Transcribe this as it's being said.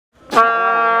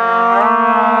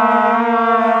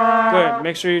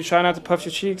Make sure you try not to puff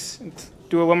your cheeks.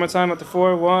 Do it one more time at the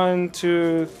 4. 1,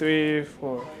 2, 3,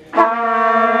 4. Good.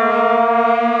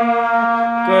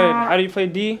 How do you play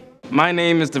D? My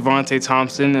name is Devonte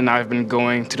Thompson, and I've been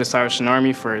going to the Salvation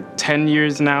Army for 10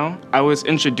 years now. I was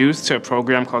introduced to a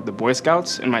program called the Boy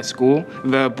Scouts in my school.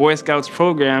 The Boy Scouts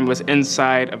program was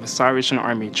inside of a Salvation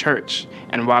Army church.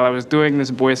 And while I was doing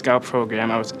this Boy Scout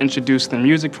program, I was introduced to the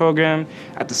music program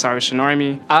at the Salvation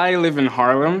Army. I live in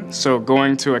Harlem, so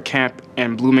going to a camp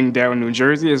in Bloomingdale, New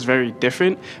Jersey is very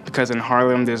different because in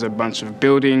Harlem there's a bunch of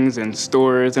buildings and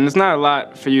stores, and there's not a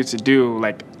lot for you to do,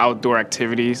 like outdoor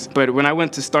activities. But when I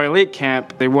went to Star Lake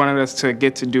Camp, they wanted us to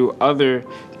get to do other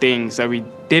things that we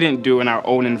didn't do in our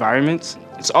own environments.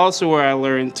 It's also where I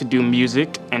learned to do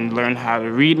music and learn how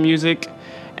to read music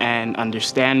and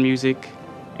understand music,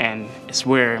 and it's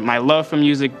where my love for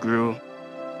music grew.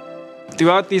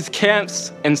 Throughout these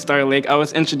camps in Star Lake, I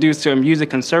was introduced to a music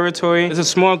conservatory. It's a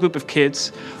small group of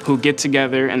kids who get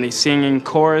together and they sing in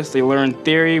chorus. They learn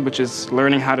theory, which is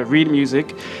learning how to read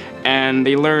music, and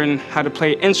they learn how to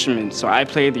play instruments. So I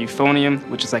played the euphonium,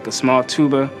 which is like a small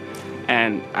tuba,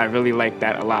 and I really liked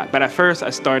that a lot. But at first,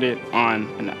 I started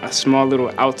on a small little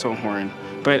alto horn.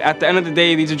 But at the end of the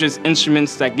day, these are just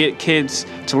instruments that get kids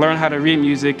to learn how to read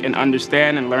music and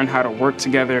understand and learn how to work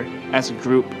together as a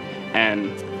group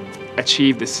and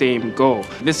achieve the same goal.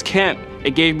 This camp,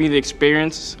 it gave me the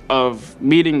experience of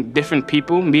meeting different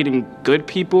people, meeting good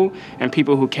people, and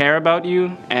people who care about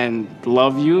you and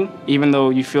love you, even though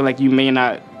you feel like you may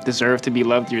not deserve to be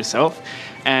loved yourself.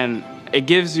 And it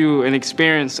gives you an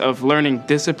experience of learning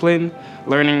discipline,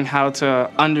 learning how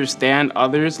to understand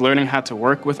others, learning how to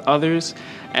work with others,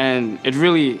 and it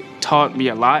really taught me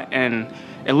a lot, and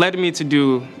it led me to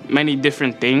do many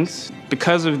different things.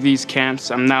 Because of these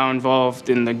camps, I'm now involved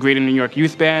in the Greater New York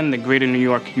Youth Band, the Greater New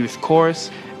York Youth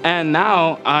Chorus, and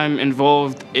now I'm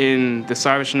involved in the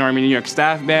Salvation Army New York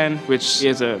Staff Band, which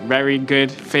is a very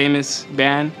good, famous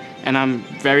band, and I'm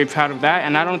very proud of that,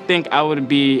 and I don't think I would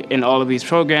be in all of these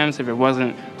programs if it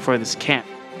wasn't for this camp.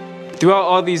 Throughout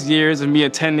all these years of me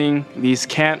attending these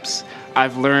camps,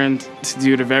 I've learned to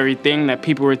do the very thing that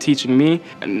people were teaching me,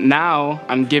 and now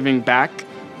I'm giving back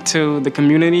to the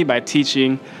community by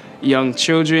teaching young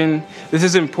children. This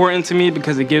is important to me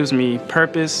because it gives me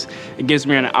purpose. It gives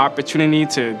me an opportunity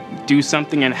to do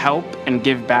something and help and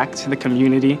give back to the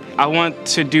community. I want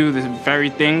to do the very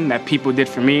thing that people did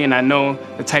for me, and I know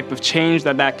the type of change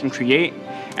that that can create,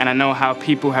 and I know how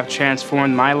people have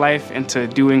transformed my life into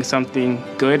doing something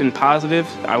good and positive.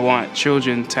 I want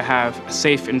children to have a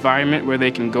safe environment where they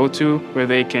can go to, where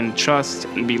they can trust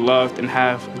and be loved and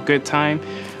have a good time,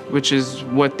 which is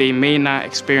what they may not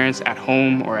experience at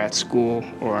home or at school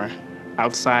or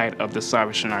outside of the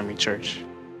Salvation Army Church.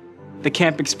 The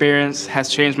camp experience has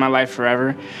changed my life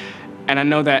forever, and I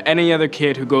know that any other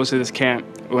kid who goes to this camp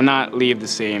will not leave the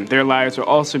same. Their lives will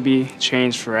also be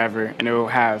changed forever, and it will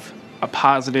have a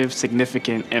positive,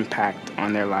 significant impact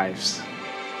on their lives.